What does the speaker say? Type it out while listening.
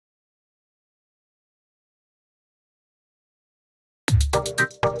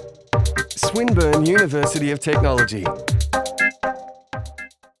Swinburne University of Technology.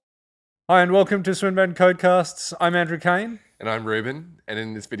 Hi and welcome to Swinburne CodeCasts. I'm Andrew Cain. And I'm Reuben, and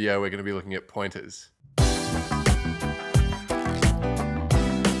in this video we're going to be looking at pointers.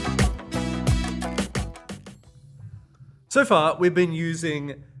 So far we've been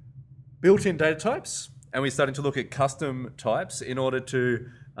using built-in data types, and we're starting to look at custom types in order to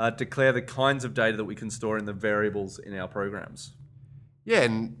declare the kinds of data that we can store in the variables in our programs. Yeah,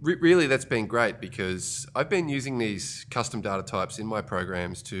 and really that's been great because I've been using these custom data types in my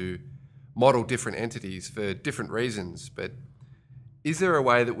programs to model different entities for different reasons, but is there a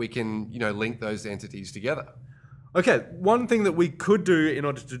way that we can, link those entities together? Okay, one thing that we could do in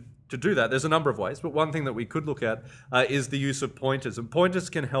order to do that, there's a number of ways, but one thing that we could look at is the use of pointers. And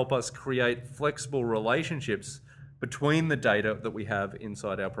pointers can help us create flexible relationships between the data that we have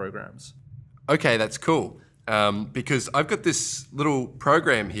inside our programs. Okay, that's cool. Because I've got this little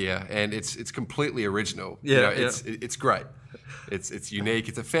program here, and it's completely original. It's great. It's unique.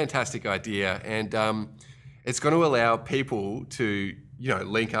 It's a fantastic idea, and it's going to allow people to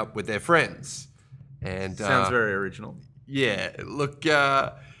link up with their friends. And sounds very original. Yeah. Look,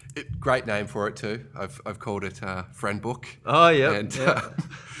 great name for it too. I've called it Friend Book. Oh yeah. And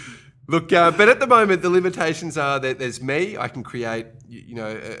look, but at the moment the limitations are that there's me. I can create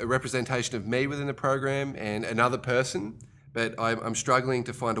a representation of me within the program and another person, but I'm struggling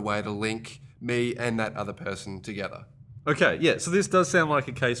to find a way to link me and that other person together. Okay, yeah, so this does sound like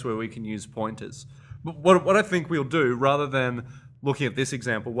a case where we can use pointers. But what I think we'll do, rather than looking at this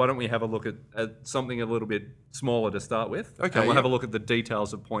example, why don't we have a look at something a little bit smaller to start with? Okay, and we'll have a look at the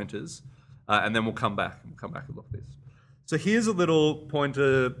details of pointers, and then we'll come back and look at this. So here's a little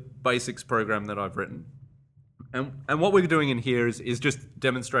pointer basics program that I've written. And what we're doing in here is just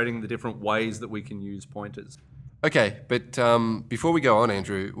demonstrating the different ways that we can use pointers. Okay, but before we go on,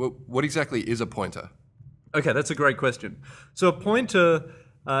 Andrew, what exactly is a pointer? Okay, that's a great question. So a pointer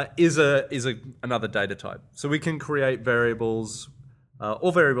is another data type. So we can create variables,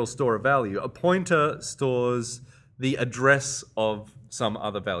 all variables store a value. A pointer stores the address of some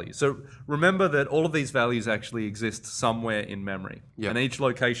other value. So remember that all of these values actually exist somewhere in memory. Yep. And each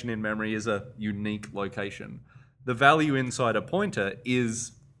location in memory is a unique location. The value inside a pointer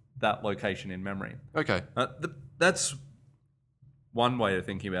is that location in memory. Okay. That's one way of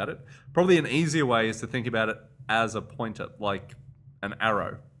thinking about it. Probably an easier way is to think about it as a pointer, like an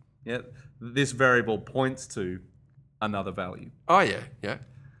arrow. Yeah, this variable points to another value. Oh yeah, yeah.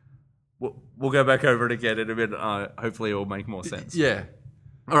 We'll go back over it again in a bit. Hopefully, it will make more sense. Yeah.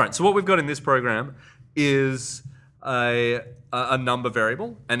 All right. So what we've got in this program is a number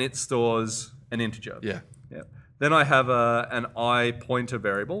variable, and it stores an integer. Yeah. Yeah. Then I have an I pointer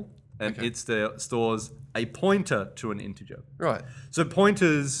variable, and it stores a pointer to an integer. Right. So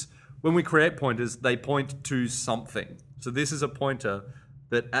pointers, when we create pointers, they point to something. So this is a pointer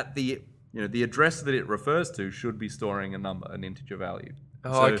that at the address that it refers to should be storing a number, an integer value.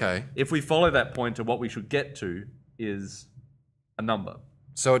 Oh, so okay. If we follow that pointer, what we should get to is a number.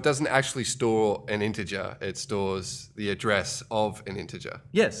 So it doesn't actually store an integer, it stores the address of an integer.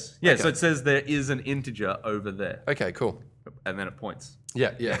 Yes. Yeah. Okay. So it says there is an integer over there. Okay, cool. And then it points.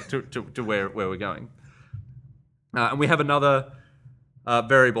 Yeah. to where we're going. And we have another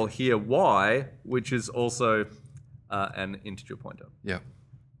variable here, y, which is also an integer pointer. Yeah.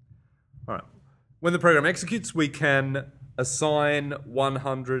 All right. When the program executes, we can assign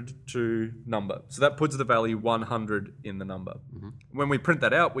 100 to number. So that puts the value 100 in the number. Mm-hmm. When we print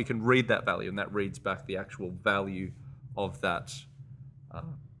that out, we can read that value, and that reads back the actual value of that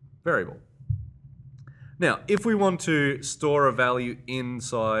variable. Now, if we want to store a value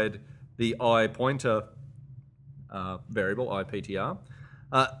inside the I pointer variable, IPTR,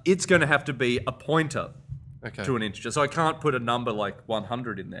 it's going to have to be a pointer to an integer. So I can't put a number like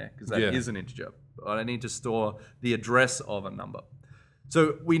 100 in there because that is an integer. But I need to store the address of a number.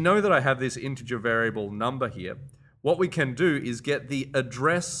 So we know that I have this integer variable number here. What we can do is get the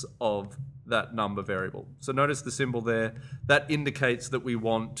address of that number variable. So notice the symbol there. That indicates that we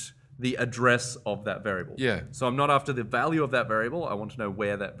want the address of that variable. Yeah. So I'm not after the value of that variable. I want to know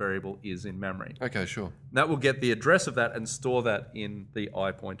where that variable is in memory. Okay, sure. That will get the address of that and store that in the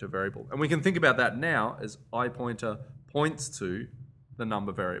I pointer variable. And we can think about that now as I pointer points to the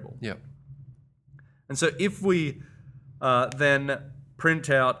number variable. Yeah. And so if we then print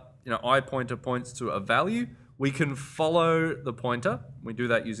out, I pointer points to a value, we can follow the pointer. We do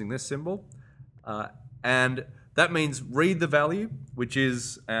that using this symbol. And that means read the value, which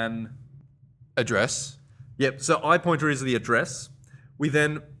is an address. Yep, so I pointer is the address. We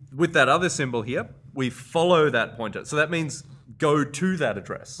then, with that other symbol here, we follow that pointer. So that means go to that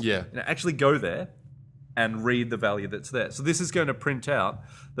address. Yeah. Actually go there and read the value that's there. So this is going to print out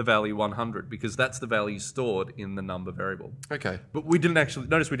the value 100 because that's the value stored in the number variable. Okay. But we didn't actually,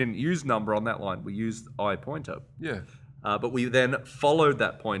 notice we didn't use number on that line. We used I pointer. Yeah. But we then followed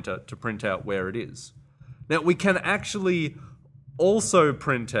that pointer to print out where it is. Now we can actually also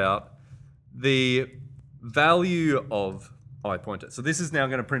print out the value of I pointer. So this is now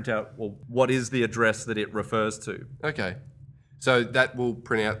going to print out, well, what is the address that it refers to? Okay. So that will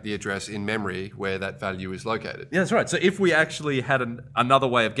print out the address in memory where that value is located. Yeah, that's right. So if we actually had another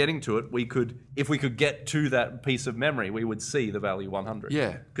way of getting to it, if we could get to that piece of memory, we would see the value 100.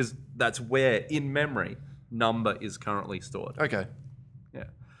 Yeah. Because that's where in memory number is currently stored. Okay. Yeah.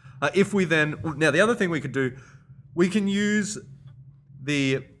 If we then, now the other thing we could do, we can use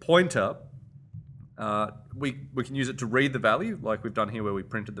the pointer. We can use it to read the value, like we've done here where we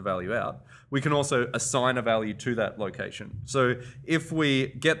printed the value out. We can also assign a value to that location. So if we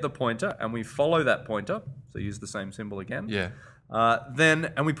get the pointer and we follow that pointer, so use the same symbol again, Yeah.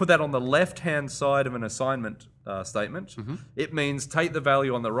 and we put that on the left-hand side of an assignment statement, it means take the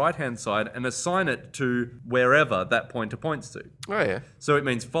value on the right-hand side and assign it to wherever that pointer points to. Oh, yeah. So it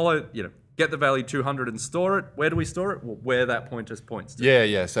means follow, get the value 200 and store it. Where do we store it? Well, where that pointer points to. Yeah,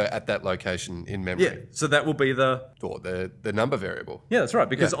 yeah. So at that location in memory. Yeah, so that will be Or the number variable. Yeah, that's right.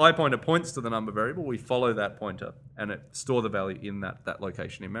 Because I pointer points to the number variable, we follow that pointer and it store the value in that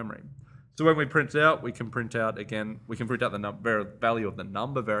location in memory. So when we print it out, we can print out the value of the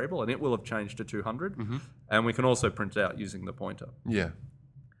number variable, and it will have changed to 200. And we can also print it out using the pointer. Yeah.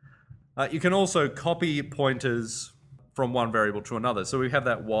 You can also copy pointers from one variable to another. So we have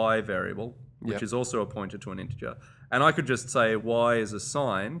that y variable, which is also a pointer to an integer. And I could just say y is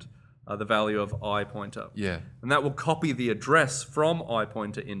assigned the value of I pointer. Yeah. And that will copy the address from I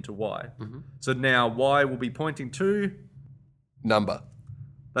pointer into y. So now y will be pointing to... Number.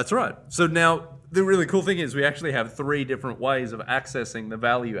 That's right. So now the really cool thing is we actually have 3 different ways of accessing the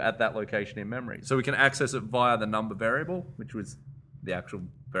value at that location in memory. So we can access it via the number variable, which was the actual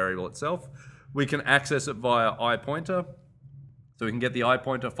variable itself. We can access it via I pointer. So we can get the I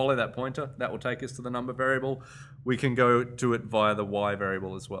pointer, follow that pointer. That will take us to the number variable. We can go to it via the y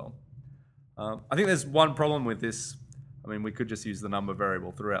variable as well. I think there's one problem with this. I mean, we could just use the number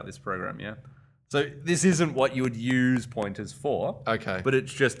variable throughout this program, yeah? So this isn't what you would use pointers for. Okay. But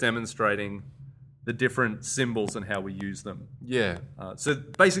it's just demonstrating the different symbols and how we use them. Yeah. So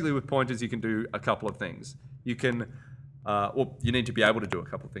basically with pointers, you can do a couple of things. You can... you need to be able to do a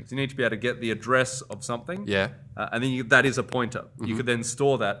couple of things. You need to be able to get the address of something. Yeah. And then that is a pointer. You could then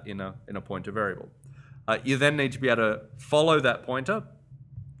store that in a pointer variable. You then need to be able to follow that pointer.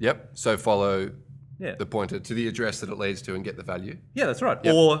 Yep. So follow the pointer to the address that it leads to and get the value. Yeah, that's right.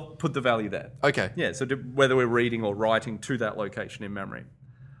 Yep. Or put the value there. Okay. Yeah, so whether we're reading or writing to that location in memory.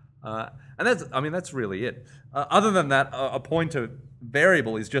 And that's really it. Other than that, a pointer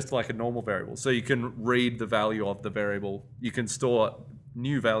variable is just like a normal variable. So you can read the value of the variable. You can store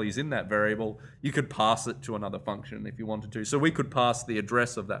new values in that variable. You could pass it to another function if you wanted to. So we could pass the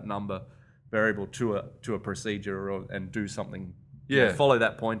address of that number variable to a procedure and do something. Yeah. Follow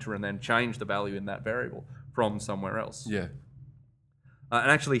that pointer and then change the value in that variable from somewhere else. Yeah.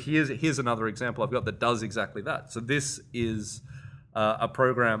 And actually, here's another example I've got that does exactly that. So this is a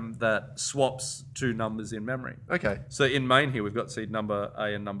program that swaps 2 numbers in memory. Okay. So in main here, we've got seed number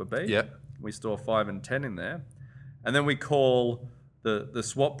A and number B. Yeah. We store 5 and 10 in there. And then we call the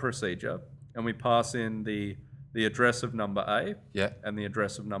swap procedure, and we pass in the address of number A and the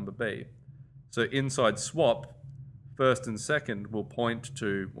address of number B. So inside swap, first and second will point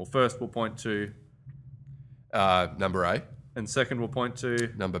to, well, first will point to... number A. And second will point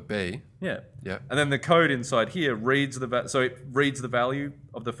to... Number B. Yeah. Yeah. And then the code inside here reads so it reads the value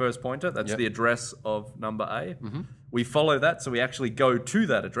of the first pointer. That's the address of number A. We follow that, so we actually go to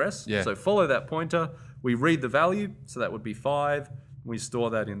that address. Yeah. So follow that pointer. We read the value, so that would be 5. We store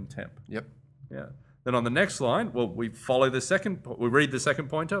that in temp. Yep. Yeah. Then on the next line, well, we read the second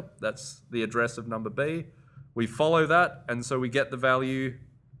pointer. That's the address of number B. We follow that, and so we get the value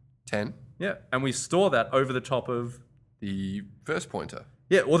 10. Yeah. And we store that over the top of the first pointer.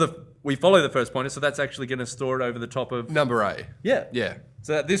 Yeah, we follow the first pointer, so that's actually going to store it over the top of... Number A. Yeah. Yeah.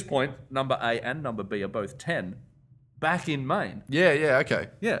 So at this point, number A and number B are both 10 back in main. Yeah, yeah, okay.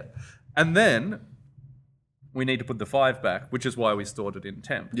 Yeah. And then we need to put the 5 back, which is why we stored it in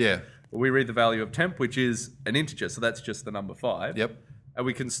temp. Yeah. We read the value of temp, which is an integer, so that's just the number 5. Yep. And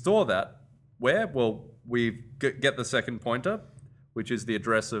we can store that where? Well, we get the second pointer, which is the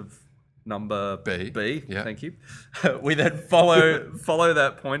address of number B. B. Yeah. Thank you. We then follow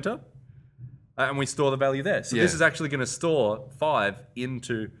that pointer, and we store the value there. So Yeah. this is actually going to store 5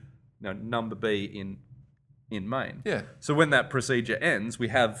 into number B in main. Yeah. So when that procedure ends, we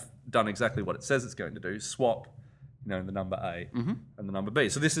have done exactly what it says it's going to do, swap the number A and the number B.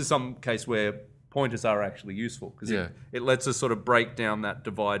 So this is some case where pointers are actually useful because it lets us sort of break down that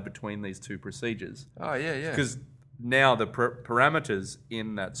divide between these two procedures. Oh, yeah. Because now the parameters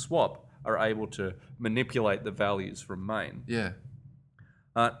in that swap are able to manipulate the values from main. Yeah.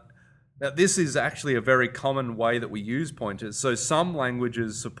 Now, this is actually a very common way that we use pointers. So some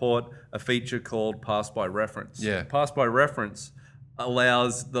languages support a feature called pass by reference. Yeah. Pass by reference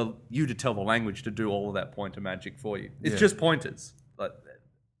allows you to tell the language to do all of that pointer magic for you. It's just pointers. Like,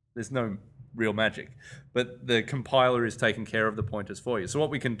 there's no real magic. But the compiler is taking care of the pointers for you. So what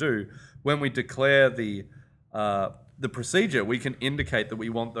we can do, when we declare the procedure, we can indicate that we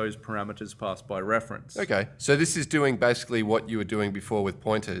want those parameters passed by reference. Okay, so this is doing basically what you were doing before with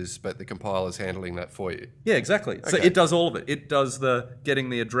pointers, but the compiler's handling that for you. Yeah, exactly. So Okay. it does all of it. It does the getting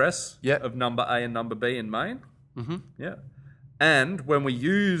the address Yep. of number A and number B in main. Yeah. And when we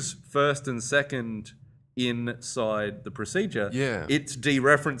use first and second inside the procedure, it's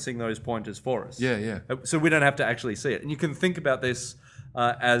dereferencing those pointers for us. Yeah. So we don't have to actually see it. And you can think about this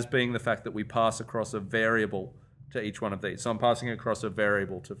as being the fact that we pass across a variable to each one of these. So I'm passing across a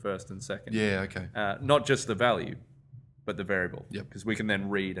variable to first and second. Yeah, okay. Not just the value, but the variable. Yep. Because we can then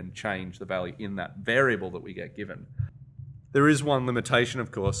read and change the value in that variable that we get given. There is one limitation,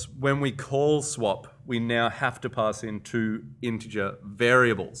 of course. When we call swap, we now have to pass in 2 integer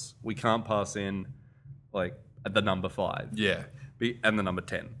variables. We can't pass in like the number 5 Yeah. and the number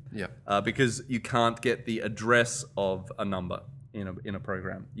 10. Yeah. Because you can't get the address of a number in a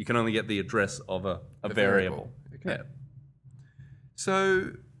program. You can only get the address of a variable. Okay. Yeah.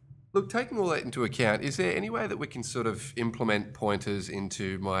 So, look, taking all that into account, is there any way that we can sort of implement pointers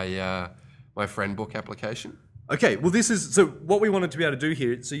into my friend book application? Okay, well so what we wanted to be able to do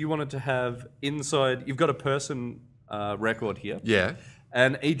here, so you wanted to have inside, you've got a person record here. Yeah.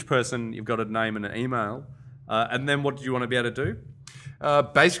 And each person, you've got a name and an email. And then what do you want to be able to do?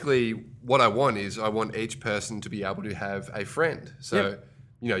 Basically, what I want is I want each person to be able to have a friend. So,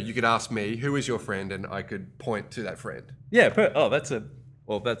 you could ask me, who is your friend? And I could point to that friend. Yeah,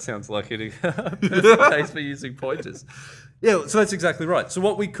 that sounds like a perfect case for using pointers. Yeah, so that's exactly right. So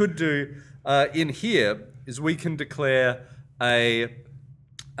what we could do in here is we can declare a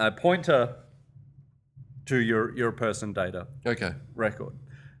pointer to your person data record.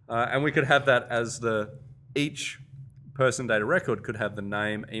 And we could have that as each person data record could have the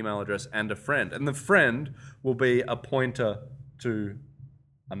name, email address, and a friend. And the friend will be a pointer to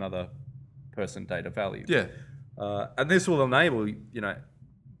another person data value. Yeah. And this will enable,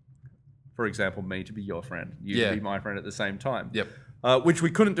 for example, me to be your friend, you to be my friend at the same time. Yep. Which we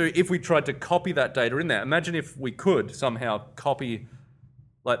couldn't do if we tried to copy that data in there. Imagine if we could somehow copy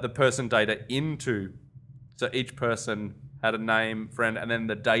like the person data into, so each person had a name, friend, and then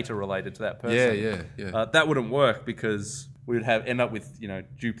the data related to that person. Yeah. That wouldn't work because we would end up with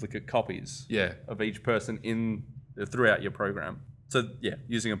duplicate copies of each person throughout your program. So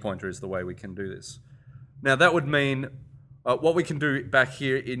using a pointer is the way we can do this. Now that would mean what we can do back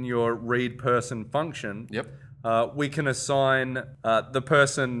here in your read person function. Yep. We can assign the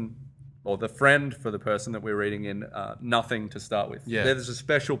person or the friend for the person that we're reading in nothing to start with. Yeah. There's a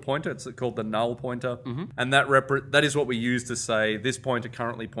special pointer. It's called the null pointer, and that is what we use to say this pointer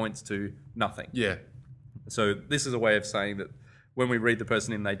currently points to nothing. Yeah. So this is a way of saying that when we read the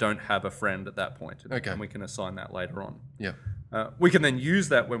person in, they don't have a friend at that point, and we can assign that later on. Yeah. We can then use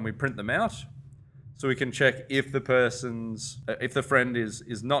that when we print them out, so we can check if the friend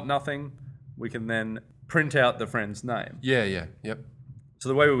is not nothing. We can then print out the friend's name. Yeah. Yep. So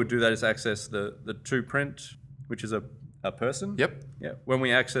the way we would do that is access the toPrint, which is a person. Yep. Yeah. When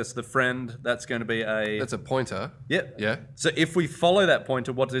we access the friend, that's going to be That's a pointer. Yep. Yeah. So if we follow that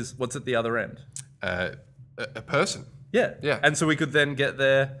pointer, what's at the other end? A person. Yeah. Yeah. And so we could then get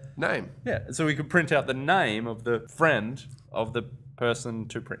their Name. Yeah. And so we could print out the name of the friend of the person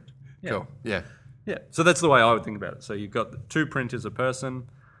toPrint. Yeah. Cool. Yeah. Yeah. So that's the way I would think about it. So you've got the toPrint is a person.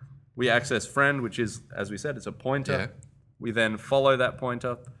 We access friend, which is, as we said, it's a pointer. Yeah. We then follow that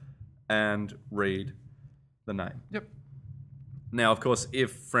pointer and read the name. Yep. Now, of course,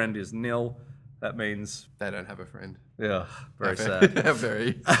 if friend is nil, that means They don't have a friend. yeah, very sad.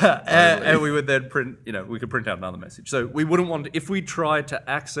 Very. And we would then print, we could print out another message. So we wouldn't want to, if we tried to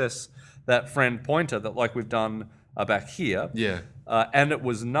access that friend pointer that like we've done back here, Yeah. and it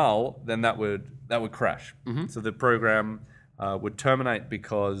was null, then that would crash. So the program would terminate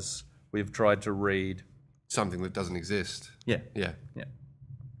because we've tried to read Something that doesn't exist. Yeah. Yeah. Yeah.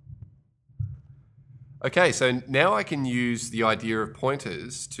 Okay, so now I can use the idea of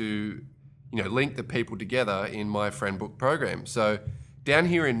pointers to, link the people together in my friend book program. So down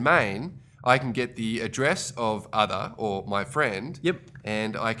here in main, I can get the address of other or my friend. Yep.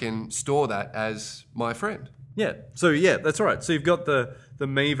 And I can store that as my friend. Yeah. So yeah, that's right. So you've got the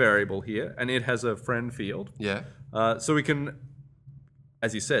me variable here, and it has a friend field. Yeah. So we can,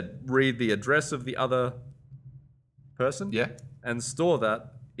 as you said, read the address of the other person. Yeah. And store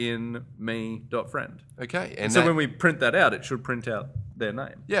that in me.friend. Okay. And so when we print that out, it should print out their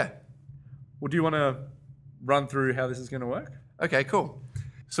name. Yeah. Well, do you want to run through how this is going to work? Okay, cool.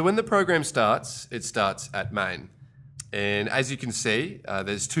 So when the program starts, it starts at main. And as you can see,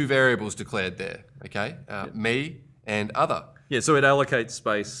 there's two variables declared there, okay? Me and other. Yeah, so it allocates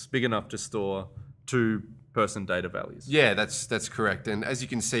space big enough to store two person data values. Yeah, that's correct. And as you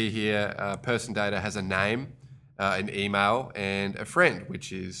can see here, person data has a name, an email, and a friend,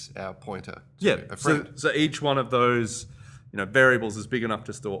 which is our pointer to a friend. So each one of those variables is big enough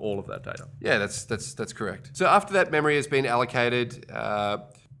to store all of that data. Yeah, that's correct. So after that memory has been allocated,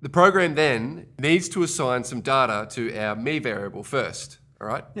 the program then needs to assign some data to our me variable first. All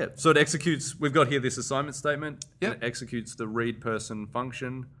right? Yeah, so it executes, we've got here this assignment statement. Yeah. And it executes the read person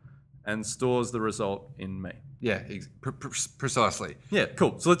function and stores the result in me. Yeah, precisely. Yeah,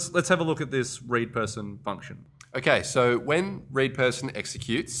 cool. So let's have a look at this read person function. Okay, so when read person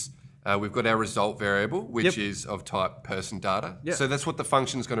executes, we've got our result variable, which is of type person data. Yep. So that's what the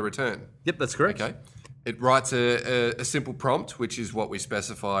function is going to return. Yep, that's correct. Okay. It writes a simple prompt, which is what we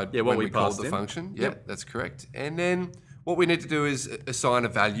specified what when we we called passed the in. function. Yep. That's correct. And then what we need to do is assign a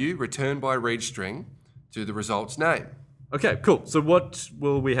value returned by read string to the result's name. Okay, cool. So what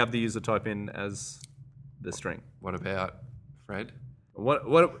will we have the user type in as the string? What about Fred?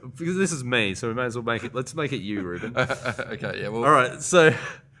 What? Because this is me, so we may as well make it. Let's make it you, Reuben. Okay, yeah. Well, All right. So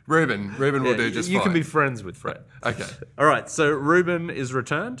Reuben will do just fine. You can be friends with Fred. Okay. All right. So Reuben is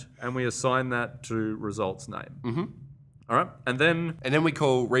returned, and we assign that to results name. Mm-hmm. All right, and then we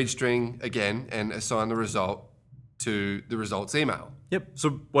call read string again and assign the result to the results email. Yep.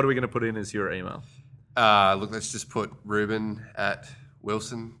 So what are we going to put in as your email? Look, let's just put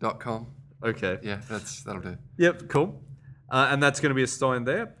Reuben@wilson.com. Okay. Yeah, that'll do. Yep. Cool. And that's going to be assigned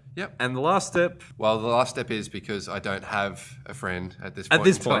there. Yep. And the last step. Well, the last step is because I don't have a friend at this point. At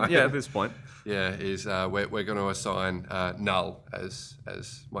this point, yeah. At this point. Yeah, is we're going to assign null as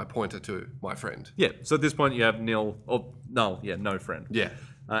my pointer to my friend. Yeah. So at this point, you have nil or null. Yeah, no friend. Yeah.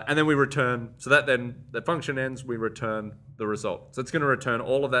 And then we return. So that function ends. We return the result. So it's going to return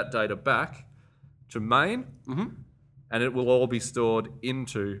all of that data back to main, and it will all be stored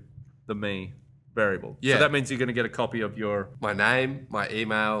into the me variable. Yeah. So that means you're going to get a copy of my name, my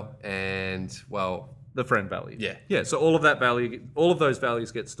email, and the friend value. Yeah. Yeah. So all of those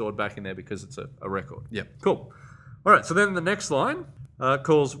values get stored back in there because it's a record. Yep. Cool. All right. So then the next line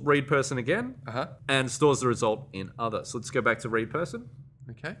calls read person again and stores the result in other. So let's go back to read person.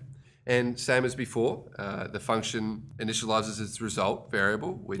 Okay. And same as before, the function initializes its result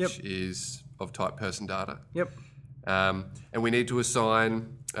variable, which is of type person data. Yep. And we need to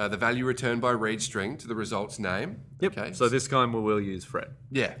assign the value returned by read string to the result's name. Yep. Okay. So this time we will use Fred.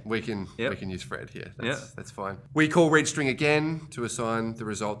 Yeah, we can use Fred here. That's fine. We call read string again to assign the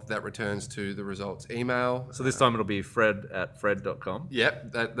result that returns to the result's email. So this time it'll be fred@fred.com.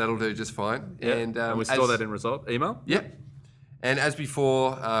 Yep, that'll do just fine. Yep. And we store that in result email. Yep. And as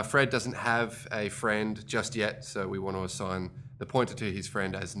before, Fred doesn't have a friend just yet, so we want to assign the pointer to his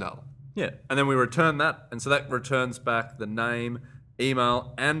friend as null. Yeah, and then we return that, and so that returns back the name,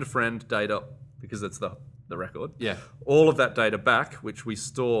 email, and friend data, because that's the record. Yeah. All of that data back, which we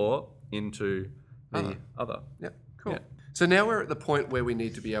store into the other. Yep, cool. Yeah. So now we're at the point where we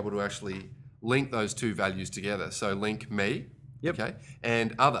need to be able to actually link those two values together. So link me, okay,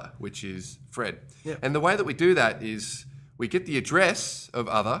 and other, which is Fred. Yep. And the way that we do that is we get the address of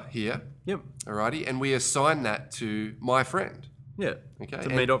other here, Yep. alrighty, and we assign that to my friend. Yeah. Okay. To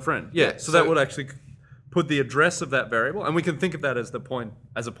me.friend. Yeah. So that would actually put the address of that variable, and we can think of that as a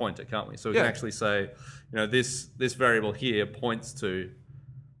pointer, can't we? So we can actually say, this variable here points to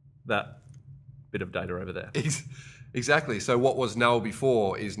that bit of data over there. Exactly. So what was null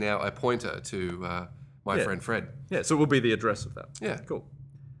before is now a pointer to my friend Fred. Yeah. So it will be the address of that. Yeah. Cool.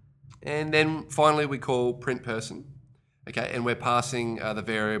 And then finally we call print person. Okay, and we're passing the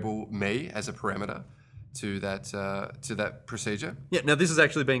variable me as a parameter to that procedure. Yeah, now this is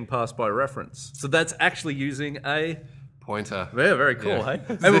actually being passed by reference. So that's actually using a pointer. Yeah, very cool, hey?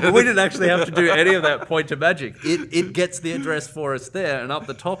 And we didn't actually have to do any of that pointer magic. It gets the address for us there, and up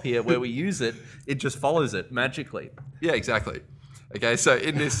the top here where we use it, it just follows it magically. Yeah, exactly. Okay, so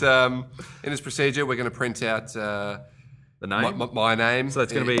in this procedure, we're going to print out The name. my name. So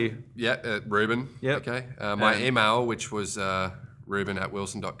that's going to be Reuben. Yep. Okay. My email, which was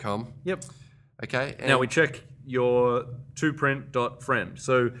Reuben@wilson.com. Yep. Okay. And Now we check your toPrint.friend.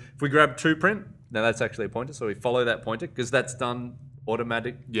 So if we grab toPrint, now that's actually a pointer. So we follow that pointer because that's done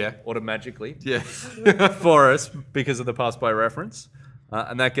automatically Yeah. for us because of the pass by reference,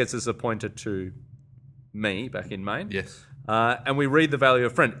 and that gets us a pointer to me back in main. Yes. And we read the value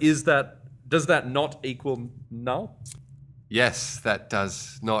of friend. Does that not equal null? Yes, that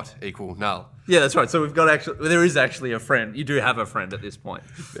does not equal null. Yeah, that's right. So there is actually a friend. You do have a friend at this point.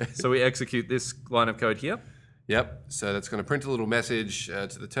 So we execute this line of code here. Yep. So that's going to print a little message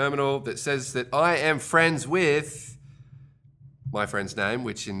to the terminal that says that I am friends with my friend's name,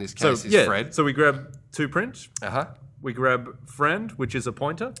 which in this case is Fred. So we grab toPrint. We grab friend, which is a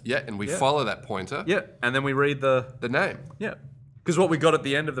pointer. Yeah, and we follow that pointer. Yeah, and then we read the name. Yeah, because what we got at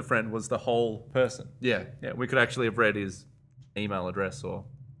the end of the friend was the whole person. Yeah. Yeah, we could actually have read his email address or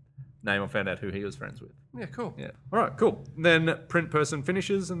name or found out who he was friends with. Yeah, cool. Yeah. All right, cool. Then print person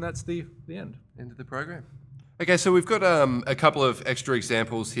finishes, and that's the end. End of the program. Okay, so we've got a couple of extra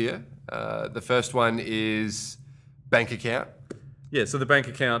examples here. The first one is bank account. Yeah, so the bank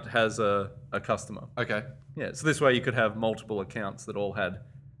account has a customer. Okay. Yeah, so this way you could have multiple accounts that all had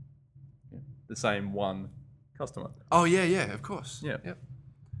the same one customer. Oh, yeah, of course. Yeah. Yep.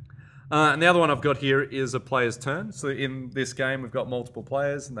 And the other one I've got here is a player's turn. So in this game, we've got multiple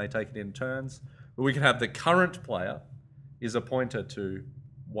players and they take it in turns. But we can have the current player is a pointer to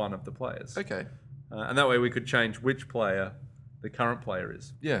one of the players. Okay. And that way we could change which player the current player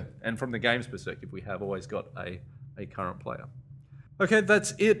is. Yeah. And from the game's perspective, we have always got a current player. Okay,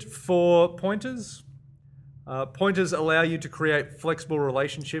 that's it for pointers. Pointers allow you to create flexible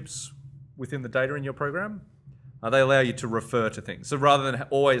relationships within the data in your program. They allow you to refer to things. So rather than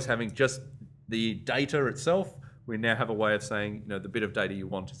always having just the data itself, we now have a way of saying, the bit of data you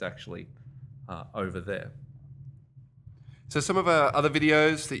want is actually over there. So some of our other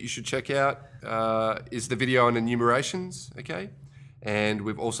videos that you should check out is the video on enumerations, okay? And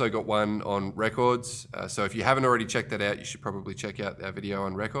we've also got one on records. So if you haven't already checked that out, you should probably check out our video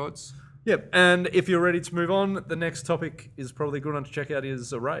on records. Yep, and if you're ready to move on, the next topic is probably a good one to check out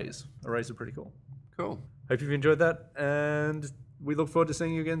is arrays. Arrays are pretty cool. Cool. Hope you've enjoyed that, and we look forward to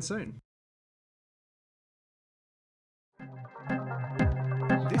seeing you again soon.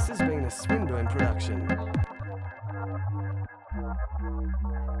 This has been a Swinburne production.